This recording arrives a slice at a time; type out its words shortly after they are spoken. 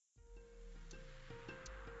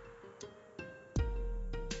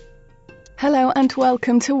Hello and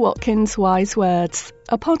welcome to Watkins Wise Words,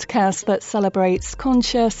 a podcast that celebrates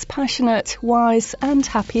conscious, passionate, wise and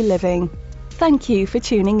happy living. Thank you for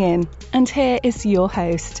tuning in, and here is your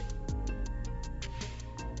host.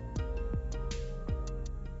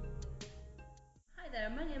 Hi there,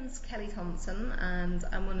 my name's Kelly Thompson and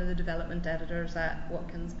I'm one of the development editors at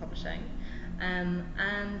Watkins Publishing.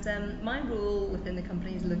 My role within the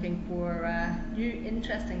company is looking for new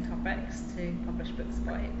interesting topics to publish books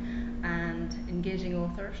about and engaging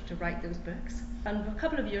authors to write those books. And a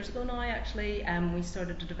couple of years ago now actually we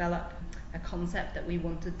started to develop a concept that we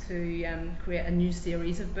wanted to create a new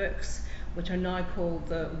series of books which are now called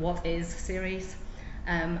the What Is series.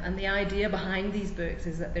 And the idea behind these books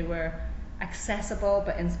is that they were accessible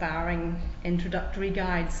but inspiring introductory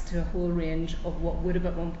guides to a whole range of what would have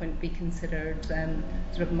at one point be considered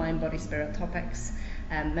sort of mind, body, spirit topics,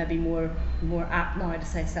 maybe more apt now to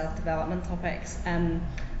say self-development topics.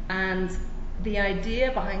 And the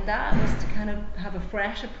idea behind that was to kind of have a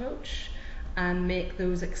fresh approach and make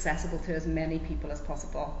those accessible to as many people as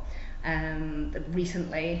possible.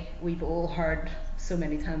 Recently, we've all heard so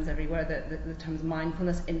many times everywhere the terms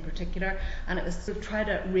mindfulness in particular, and it was to try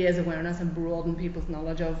to raise awareness and broaden people's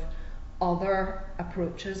knowledge of other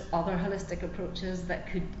approaches, other holistic approaches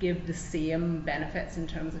that could give the same benefits in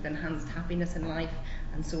terms of enhanced happiness in life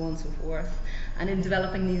and so on and so forth. And in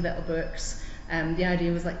developing these little books, the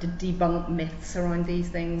idea was like to debunk myths around these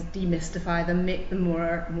things, demystify them, make them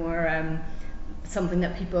more something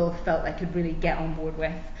that people felt they could really get on board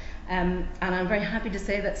with. And I'm very happy to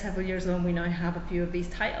say that several years on we now have a few of these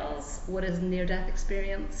titles. What is near-death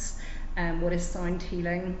experience? What is sound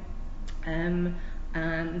healing? And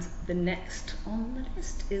the next on the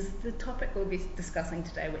list is the topic we'll be discussing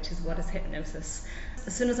today, which is what is hypnosis.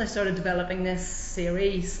 As soon as I started developing this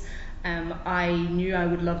series, I knew I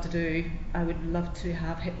would love to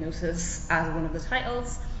have hypnosis as one of the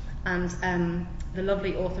titles. And the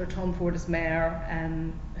lovely author Tom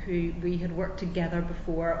Fortis-Mayer, who we had worked together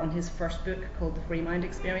before on his first book called The Free Mind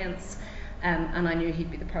Experience, and I knew he'd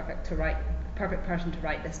be the perfect person to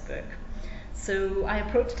write this book. So I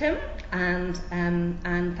approached him, and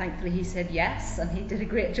thankfully he said yes, and he did a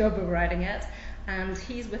great job of writing it. And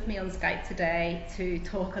he's with me on Skype today to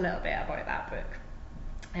talk a little bit about that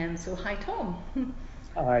book. So hi, Tom.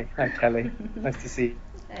 Hi Kelly. Nice to see you.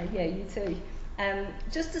 Yeah, you too.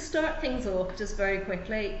 Just to start things off, just very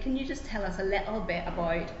quickly, can you just tell us a little bit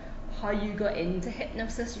about how you got into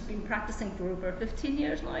hypnosis? You've been practicing for over 15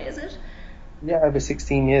 years now, is it? Yeah, over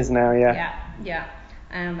 16 years now, yeah. Yeah.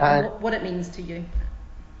 And what it means to you?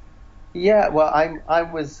 Yeah, well,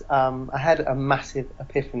 I had a massive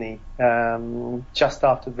epiphany just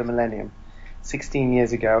after the millennium, 16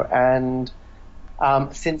 years ago, and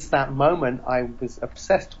since that moment, I was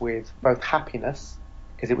obsessed with both happiness,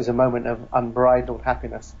 because it was a moment of unbridled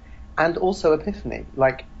happiness, and also epiphany,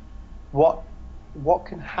 like what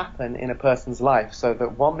can happen in a person's life so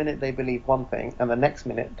that one minute they believe one thing and the next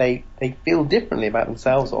minute they feel differently about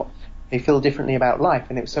themselves or they feel differently about life.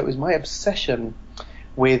 And it was my obsession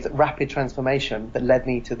with rapid transformation that led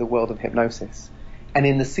me to the world of hypnosis. And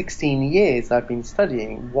in the 16 years I've been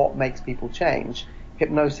studying what makes people change,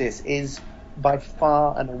 hypnosis is by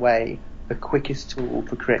far and away the quickest tool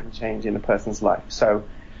for creating change in a person's life. So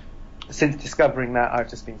since discovering that, I've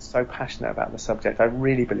just been so passionate about the subject. I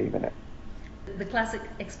really believe in it. The classic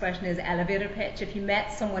expression is elevator pitch. If you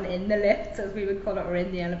met someone in the lift, as we would call it, or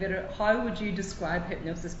in the elevator, how would you describe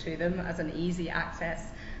hypnosis to them as an easy access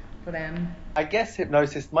for them? I guess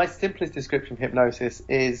hypnosis, my simplest description of hypnosis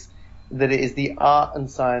is that it is the art and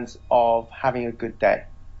science of having a good day.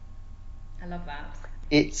 I love that.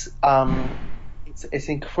 It's an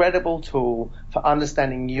incredible tool for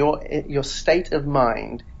understanding your state of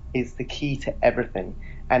mind is the key to everything,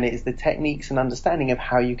 and it is the techniques and understanding of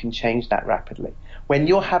how you can change that rapidly. When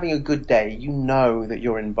you're having a good day, you know that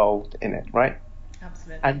you're involved in it, right?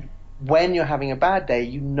 Absolutely. And when you're having a bad day,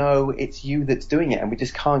 you know it's you that's doing it, and we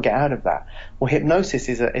just can't get out of that. Well, hypnosis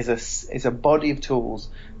is a body of tools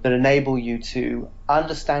that enable you to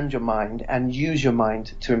understand your mind and use your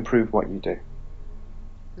mind to improve what you do.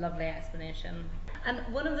 Lovely explanation. And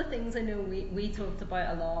one of the things I know we talked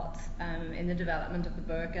about a lot in the development of the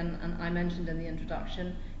book, and I mentioned in the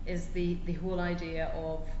introduction, is the whole idea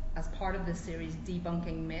of, as part of this series,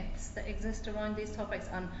 debunking myths that exist around these topics.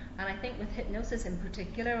 And I think with hypnosis in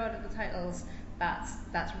particular, out of the titles,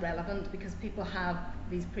 that's relevant because people have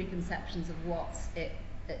these preconceptions of what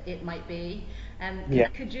it might be.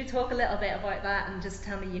 Could you talk a little bit about that and just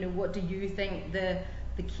tell me, what do you think the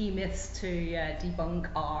key myths to debunk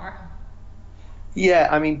are? Yeah,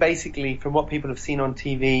 I mean, basically, from what people have seen on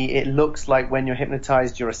TV, it looks like when you're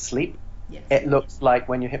hypnotized, you're asleep. Yes. It looks like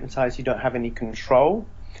when you're hypnotized, you don't have any control.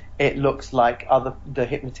 It looks like the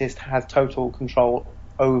hypnotist has total control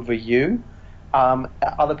over you.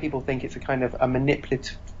 Other people think it's a kind of a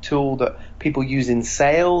manipulative tool that people use in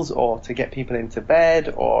sales or to get people into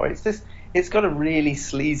bed, or it's got a really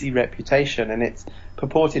sleazy reputation, and it's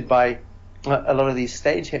purported by a lot of these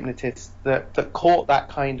stage hypnotists that caught that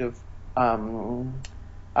kind of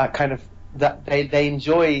that they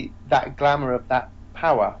enjoy that glamour of that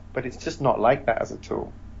power, but it's just not like that as a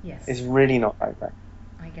tool. Yes. It's really not like that.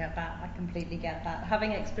 I get that. I completely get that.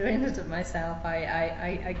 Having experienced it myself,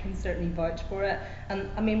 I can certainly vouch for it. And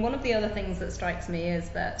I mean, one of the other things that strikes me is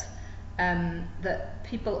that that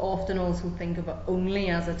people often also think of it only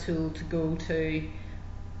as a tool to go to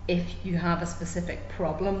if you have a specific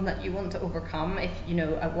problem that you want to overcome. If you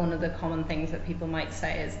know, one of the common things that people might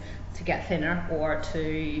say is to get thinner or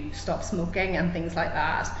to stop smoking and things like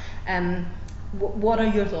that. What are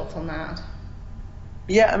your thoughts on that?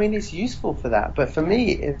 Yeah, I mean, it's useful for that, but for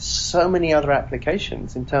me, it's so many other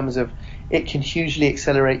applications in terms of it can hugely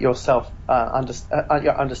accelerate your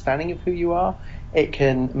your understanding of who you are. It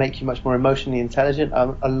can make you much more emotionally intelligent,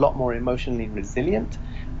 a lot more emotionally resilient.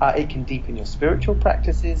 It can deepen your spiritual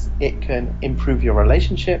practices. It can improve your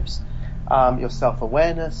relationships, your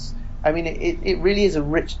self-awareness. I mean, it really is a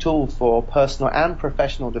rich tool for personal and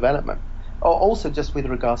professional development, or also just with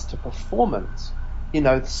regards to performance. You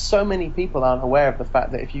know, so many people aren't aware of the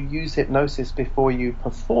fact that if you use hypnosis before you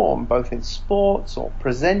perform, both in sports or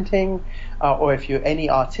presenting, or if you're any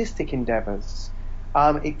artistic endeavors,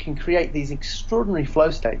 it can create these extraordinary flow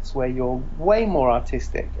states where you're way more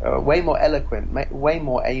artistic, way more eloquent, way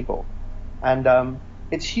more able. And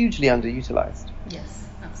it's hugely underutilized. Yes,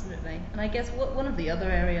 absolutely. And I guess one of the other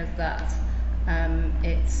areas that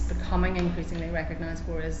it's becoming increasingly recognized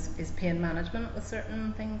for is pain management with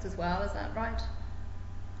certain things as well. Is that right?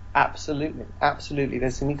 Absolutely, absolutely.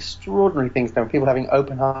 There's some extraordinary things done. People having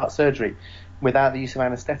open heart surgery without the use of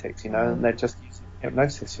anesthetics, and they're just using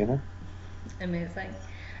hypnosis, Amazing.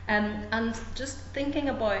 And just thinking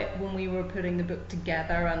about when we were putting the book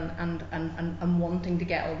together and wanting to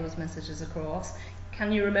get all those messages across,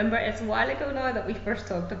 can you remember, it's a while ago now that we first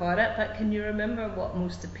talked about it, but can you remember what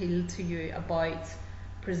most appealed to you about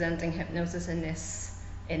presenting hypnosis in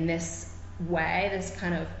this way, this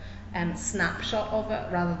kind of snapshot of it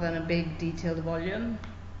rather than a big detailed volume?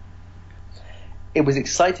 It was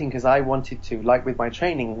exciting because I wanted to, like with my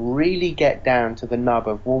training, really get down to the nub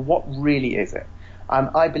of, well, what really is it?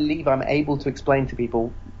 I believe I'm able to explain to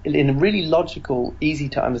people in really logical, easy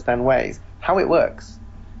to understand ways how it works.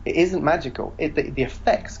 It isn't magical. The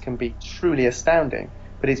effects can be truly astounding,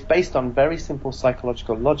 but it's based on very simple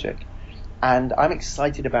psychological logic. And I'm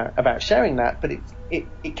excited about sharing that, but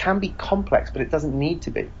it can be complex, but it doesn't need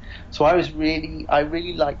to be. So I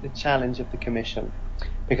really liked the challenge of the commission,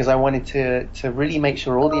 because I wanted to really make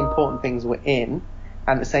sure all the important things were in,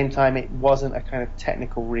 and at the same time it wasn't a kind of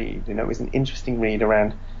technical read. It was an interesting read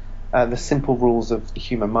around the simple rules of the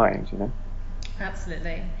human mind.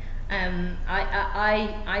 Absolutely.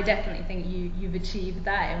 I definitely think you've achieved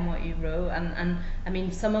that in what you wrote, and I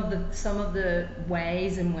mean some of the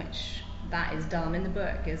ways in which that is done in the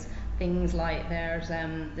book is things like there's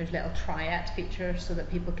little try-it features so that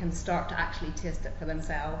people can start to actually taste it for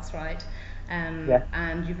themselves, right? Yeah.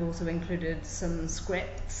 And you've also included some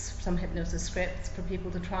scripts, some hypnosis scripts for people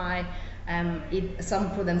to try,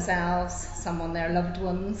 some for themselves, some on their loved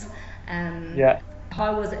ones. Yeah.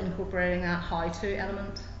 How was it incorporating that how-to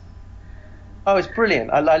element? Oh, it's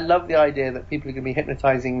brilliant. I love the idea that people are going to be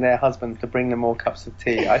hypnotizing their husbands to bring them more cups of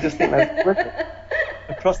tea. I just think that's brilliant.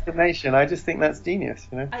 Across the nation, I just think that's genius.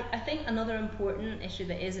 I think another important issue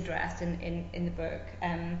that is addressed in the book,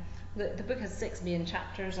 the book has 6 main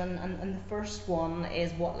chapters, and the first one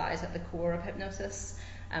is what lies at the core of hypnosis.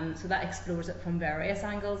 So that explores it from various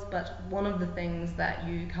angles, but one of the things that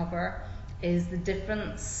you cover is the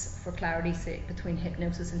difference, for clarity's sake, between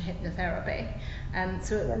hypnosis and hypnotherapy.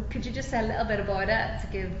 So could you just say a little bit about it to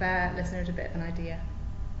give listeners a bit of an idea?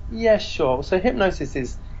 Yeah, sure. So hypnosis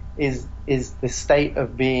is the state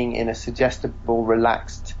of being in a suggestible,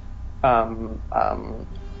 relaxed, open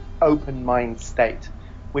mind state,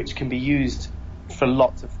 which can be used for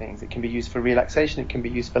lots of things. It can be used for relaxation, it can be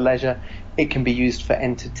used for leisure, it can be used for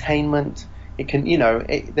entertainment. It can,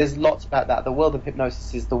 there's lots about that. The world of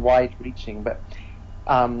hypnosis is the wide-reaching, but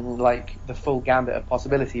like the full gambit of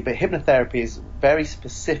possibility. But hypnotherapy is very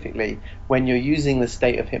specifically when you're using the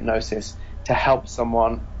state of hypnosis to help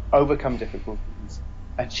someone overcome difficulties,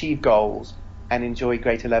 achieve goals, and enjoy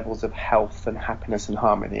greater levels of health and happiness and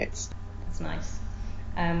harmony. That's nice.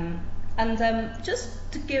 And just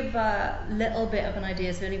to give a little bit of an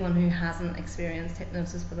idea to anyone who hasn't experienced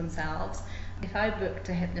hypnosis for themselves, if I booked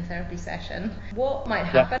a hypnotherapy session, what might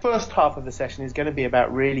happen? The first half of the session is going to be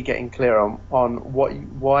about really getting clear on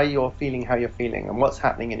why you're feeling how you're feeling and what's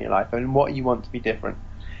happening in your life and what you want to be different.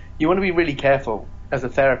 You want to be really careful as a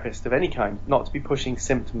therapist of any kind not to be pushing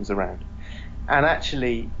symptoms around. And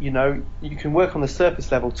actually, you can work on the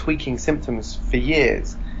surface level tweaking symptoms for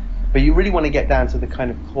years, but you really want to get down to the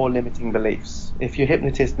kind of core limiting beliefs. If your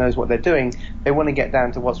hypnotist knows what they're doing, they want to get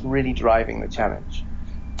down to what's really driving the challenge.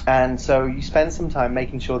 And so you spend some time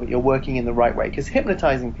making sure that you're working in the right way, because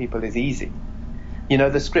hypnotizing people is easy.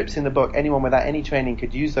 The scripts in the book, anyone without any training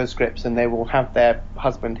could use those scripts and they will have their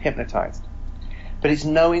husband hypnotized. But it's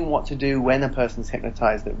knowing what to do when a person's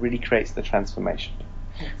hypnotized that really creates the transformation.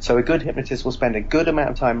 So a good hypnotist will spend a good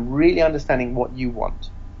amount of time really understanding what you want.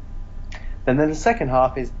 And then the second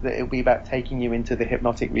half is that it'll be about taking you into the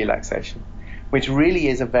hypnotic relaxation, which really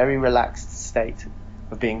is a very relaxed state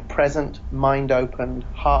of being present, mind open,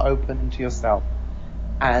 heart open to yourself.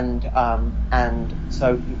 And so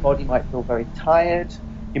your body might feel very tired.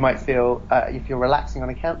 You might feel, if you're relaxing on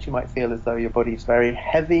a couch, you might feel as though your body is very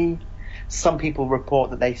heavy. Some people report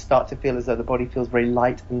that they start to feel as though the body feels very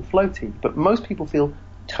light and floaty, but most people feel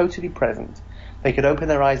totally present. They could open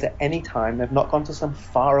their eyes at any time. They've not gone to some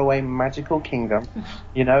faraway magical kingdom.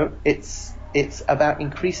 It's about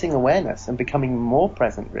increasing awareness and becoming more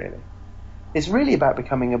present, really. It's really about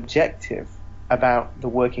becoming objective about the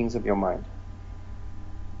workings of your mind.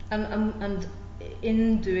 And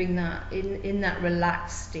in doing that, in that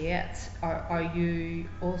relaxed state, are you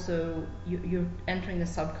also you're entering the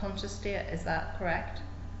subconscious state? Is that correct?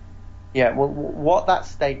 Yeah. Well, what that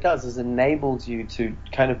state does is enables you to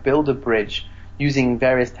kind of build a bridge using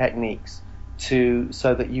various techniques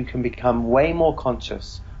so that you can become way more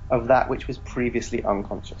conscious of that which was previously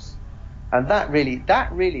unconscious. And that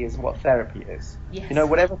really is what therapy is. Yes.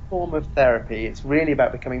 Whatever form of therapy, it's really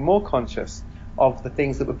about becoming more conscious of the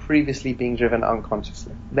things that were previously being driven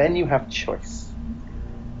unconsciously. Then you have choice.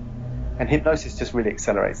 And hypnosis just really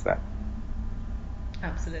accelerates that.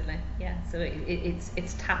 Absolutely, yeah. So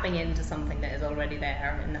it's tapping into something that is already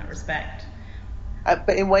there in that respect.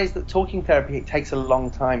 But in ways that talking therapy, it takes a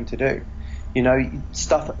long time to do.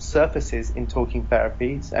 Stuff surfaces in talking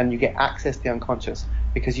therapies and you get access to the unconscious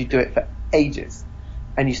because you do it for ages.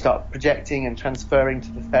 And you start projecting and transferring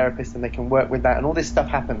to the therapist and they can work with that and all this stuff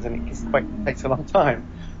happens and it takes a long time.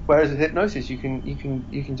 Whereas with hypnosis, you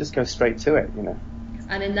can just go straight to it,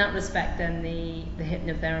 And in that respect, then the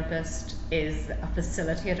hypnotherapist is a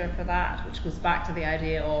facilitator for that, which goes back to the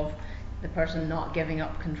idea of the person not giving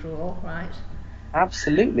up control, right?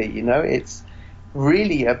 Absolutely, it's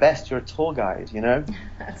really at best you're a tour guide,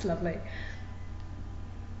 That's lovely.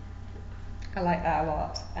 I like that a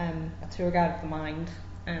lot. A tour guide of the mind.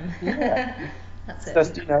 Yeah. That's it.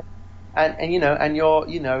 Just, and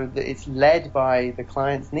you're, that it's led by the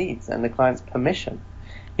client's needs and the client's permission.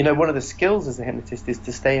 One of the skills as a hypnotist is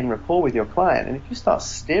to stay in rapport with your client. And if you start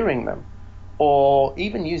steering them or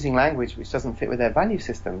even using language which doesn't fit with their value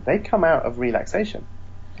system, they come out of relaxation.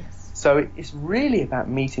 Yes. So it's really about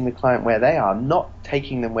meeting the client where they are, not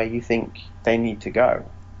taking them where you think they need to go.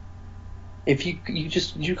 If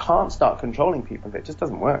you can't start controlling people, it just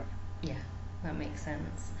doesn't work. Yeah, that makes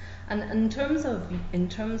sense. And in terms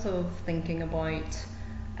of thinking about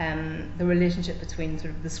the relationship between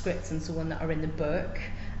sort of the scripts and so on that are in the book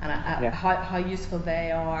and how useful they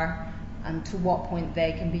are and to what point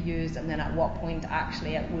they can be used and then at what point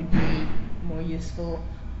actually it would be more useful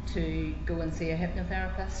to go and see a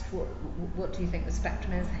hypnotherapist, what do you think the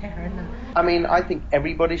spectrum is there? I think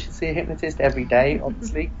everybody should see a hypnotist every day,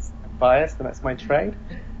 obviously. I'm biased and that's my trade.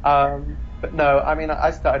 But no, I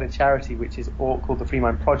started a charity which is called the Free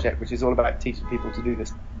Mind Project, which is all about teaching people to do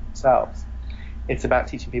this themselves. It's about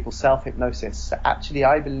teaching people self-hypnosis. So actually,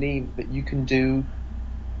 I believe that you can do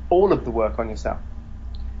all of the work on yourself.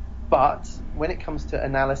 But when it comes to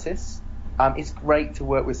analysis, it's great to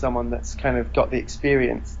work with someone that's kind of got the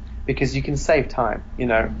experience because you can save time.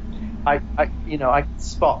 I can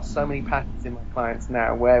spot so many patterns in my clients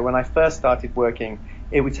now where when I first started working,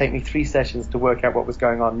 it would take me 3 sessions to work out what was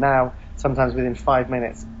going on. Now, sometimes within 5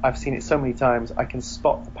 minutes, I've seen it so many times, I can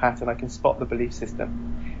spot the pattern, I can spot the belief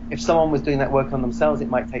system. If someone was doing that work on themselves, it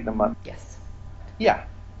might take them months. Yes. Yeah.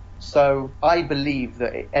 So I believe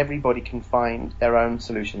that everybody can find their own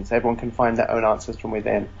solutions. Everyone can find their own answers from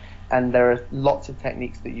within. And there are lots of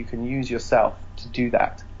techniques that you can use yourself to do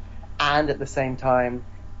that. And at the same time,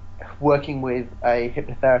 working with a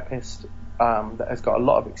hypnotherapist that has got a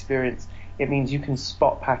lot of experience, it means you can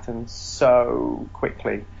spot patterns so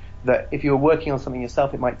quickly that if you're working on something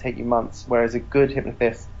yourself, it might take you months, whereas a good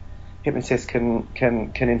hypnotist can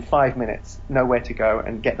in 5 minutes know where to go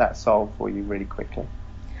and get that solved for you really quickly.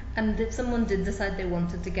 And if someone did decide they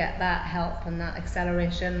wanted to get that help and that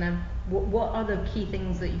acceleration, what are the key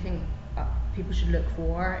things that you think people should look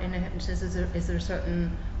for in a hypnotist? Is there a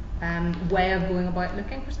certain way of going about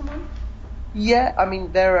looking for someone? Yeah, I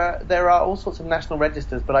mean, there are all sorts of national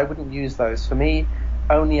registers, but I wouldn't use those. For me,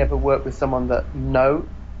 only ever work with someone that you know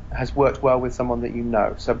has worked well with someone that you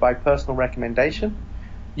know. So by personal recommendation,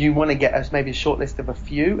 you want to get maybe a short list of a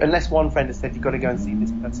few, unless one friend has said you've got to go and see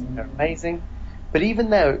this person, they're amazing. But even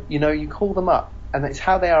though, you call them up, and it's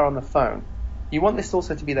how they are on the phone. You want this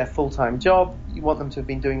also to be their full-time job. You want them to have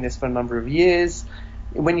been doing this for a number of years.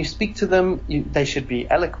 When you speak to them, they should be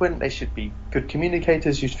eloquent. They should be good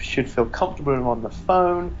communicators. You should feel comfortable on the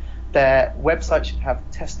phone. Their website should have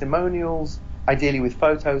testimonials, ideally with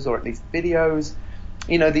photos or at least videos.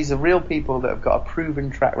 These are real people that have got a proven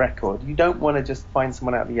track record. You don't want to just find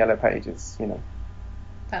someone out of the yellow pages,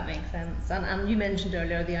 That makes sense. And you mentioned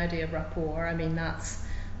earlier the idea of rapport. I mean, that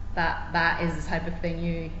is the type of thing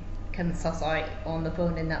you can suss out on the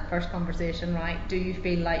phone in that first conversation, right? Do you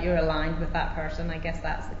feel like you're aligned with that person? I guess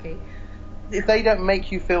that's the key. If they don't make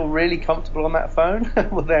you feel really comfortable on that phone,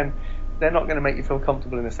 well then they're not going to make you feel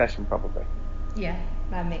comfortable in a session probably. Yeah,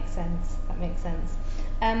 that makes sense.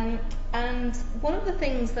 And one of the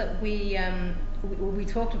things that we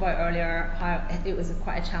talked about earlier, how it was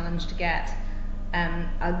quite a challenge to get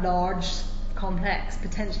a large,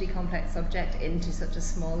 potentially complex subject into such a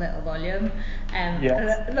small little volume.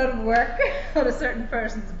 Yes. A lot of work on a certain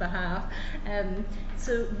person's behalf.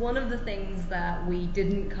 So one of the things that we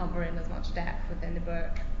didn't cover in as much depth within the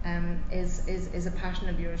book is a passion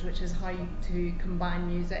of yours, which is how to combine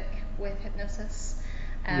music with hypnosis.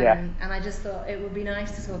 And I just thought it would be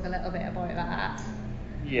nice to talk a little bit about that.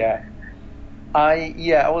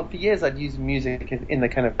 Well, for years I'd used music in the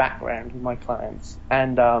kind of background with my clients,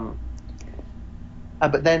 and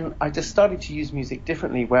but then I just started to use music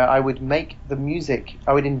differently, where I would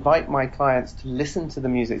invite my clients to listen to the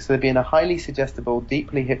music, so they'd be in a highly suggestible,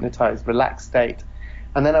 deeply hypnotized, relaxed state,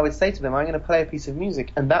 and then I would say to them, I'm going to play a piece of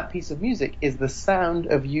music, and that piece of music is the sound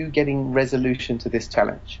of you getting resolution to this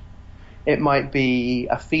challenge. It might be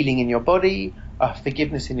a feeling in your body, a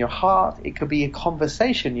forgiveness in your heart. It could be a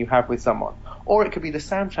conversation you have with someone, or it could be the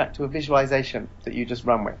soundtrack to a visualization that you just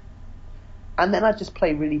run with. And then I'd just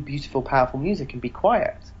play really beautiful, powerful music and be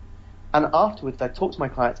quiet. And afterwards, I'd talk to my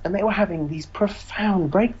clients, and they were having these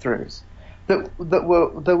profound breakthroughs that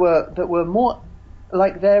were more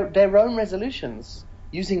like their own resolutions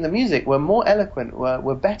using the music were more eloquent,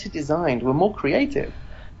 were better designed, were more creative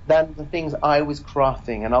than the things I was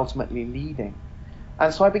crafting and ultimately leading.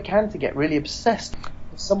 And so I began to get really obsessed.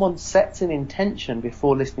 If someone sets an intention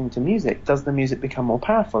before listening to music, does the music become more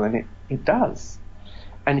powerful? And it does.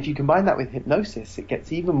 And if you combine that with hypnosis, it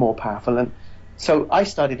gets even more powerful. And so I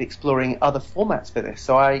started exploring other formats for this.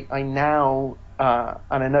 So I now, and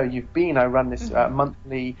I know you've been, I run this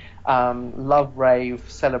monthly Love Rave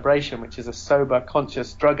celebration, which is a sober,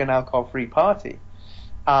 conscious, drug and alcohol-free party.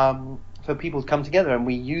 For people to come together, and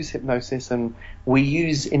we use hypnosis and we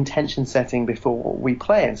use intention setting before we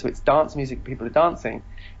play. And so it's dance music, people are dancing.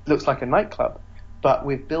 It looks like a nightclub, but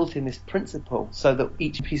we've built in this principle so that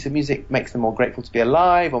each piece of music makes them more grateful to be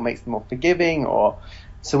alive, or makes them more forgiving,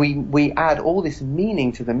 so we add all this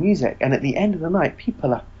meaning to the music, and at the end of the night,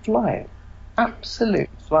 people are flying,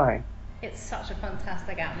 absolute flying. It's such a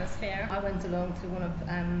fantastic atmosphere. I went along to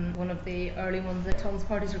one of the early ones. The Tom's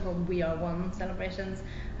parties are called We Are One celebrations,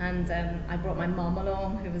 and I brought my mum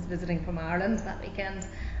along, who was visiting from Ireland that weekend,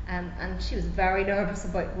 and she was very nervous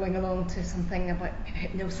about going along to something about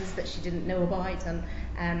hypnosis that she didn't know about, and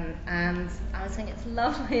I was saying it's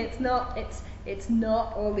lovely. It's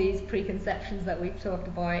not all these preconceptions that we've talked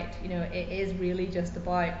about. It is really just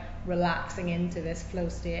about relaxing into this flow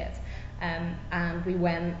state. And we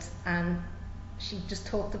went, and she just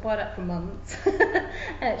talked about it for months.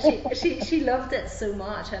 she loved it so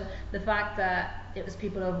much, and the fact that it was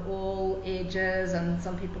people of all ages, and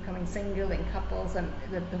some people coming single in couples, and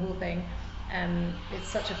the whole thing. It's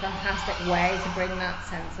such a fantastic way to bring that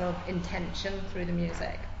sense of intention through the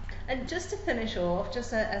music. And just to finish off,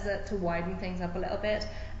 to widen things up a little bit,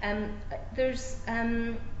 there's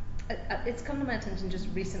it's come to my attention just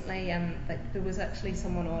recently that there was actually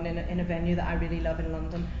someone on in a venue that I really love in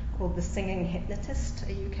London called The Singing Hypnotist,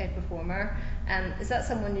 a UK performer. Is that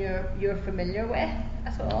someone you're familiar with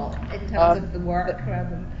at all in terms of the work?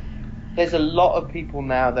 There's a lot of people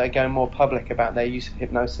now that are going more public about their use of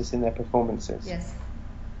hypnosis in their performances. Yes.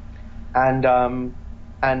 And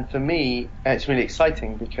And for me, it's really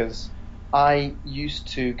exciting because I used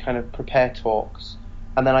to kind of prepare talks,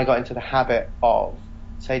 and then I got into the habit of,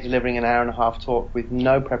 say, delivering an hour and a half talk with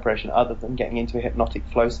no preparation other than getting into a hypnotic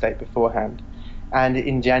flow state beforehand. And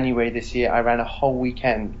in January this year, I ran a whole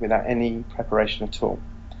weekend without any preparation at all.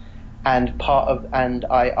 And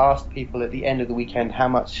I asked people at the end of the weekend how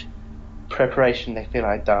much preparation they feel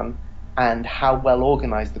I'd done, and how well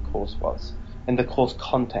organized the course was, and the course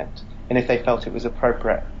content, and if they felt it was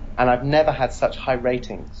appropriate. And I've never had such high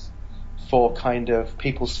ratings for kind of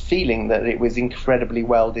people's feeling that it was incredibly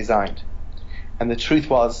well designed. And the truth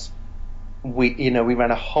was, we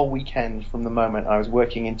ran a whole weekend from the moment I was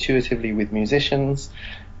working intuitively with musicians,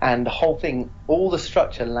 and the whole thing, all the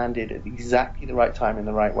structure landed at exactly the right time in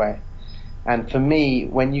the right way. And for me,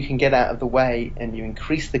 when you can get out of the way and you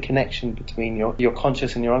increase the connection between your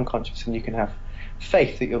conscious and your unconscious, and you can have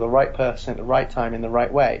faith that you're the right person at the right time in the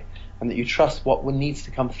right way, and that you trust what needs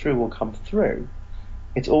to come through will come through,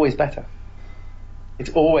 it's always better. It's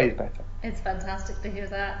always better. It's fantastic to hear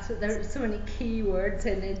that. So there are so many key words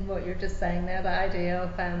in what you're just saying there, the idea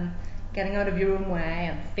of getting out of your own way,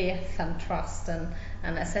 and faith and trust, and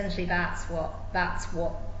essentially that's what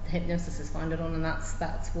hypnosis is founded on, and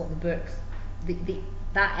that's what the book,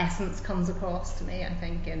 that essence comes across to me, I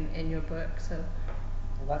think, in your book. So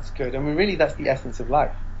well, that's good. I mean, really, that's the essence of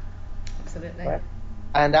life. Absolutely. Right?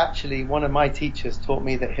 And actually, one of my teachers taught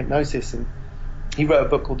me that hypnosis, and he wrote a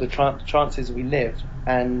book called The Trances We Live,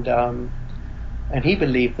 and he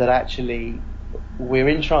believed that actually we're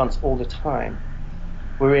in trance all the time.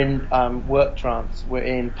 We're in work trance, we're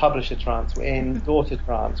in publisher trance, we're in daughter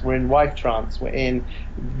trance, we're in wife trance, we're in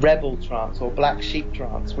rebel trance or black sheep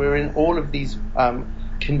trance. We're in all of these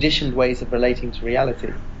conditioned ways of relating to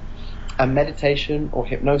reality. And meditation or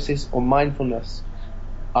hypnosis or mindfulness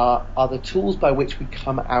are the tools by which we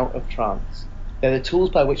come out of trance. They're the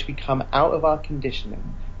tools by which we come out of our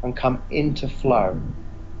conditioning and come into flow.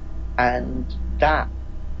 And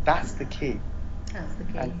that's the key. That's the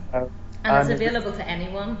key. And it's available to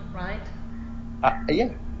anyone, right?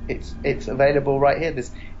 Yeah, it's available right here.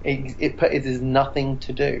 There's nothing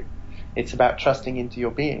to do. It's about trusting into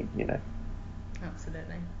your being,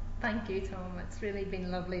 Absolutely. Thank you, Tom. It's really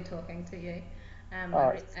been lovely talking to you.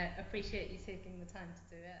 I appreciate you taking the time to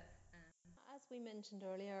do it. As we mentioned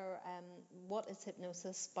earlier, What is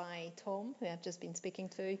Hypnosis by Tom, who I've just been speaking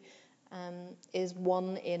to, is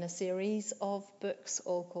one in a series of books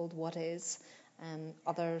all called What Is.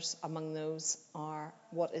 Others among those are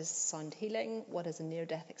What is Sound Healing, What is a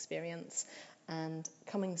Near-Death Experience, and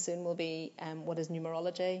coming soon will be What is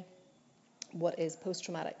Numerology, What is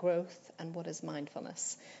Post-Traumatic Growth, and What is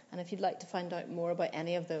Mindfulness. And if you'd like to find out more about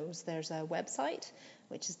any of those, there's a website,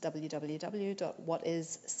 which is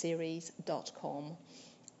www.whatisseries.com.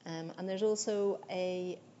 And there's also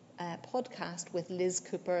a podcast with Liz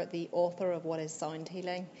Cooper, the author of What is Sound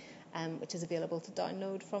Healing, which is available to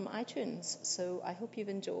download from iTunes. So I hope you've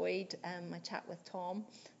enjoyed my chat with Tom.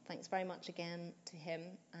 Thanks very much again to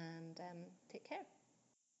him, and take care.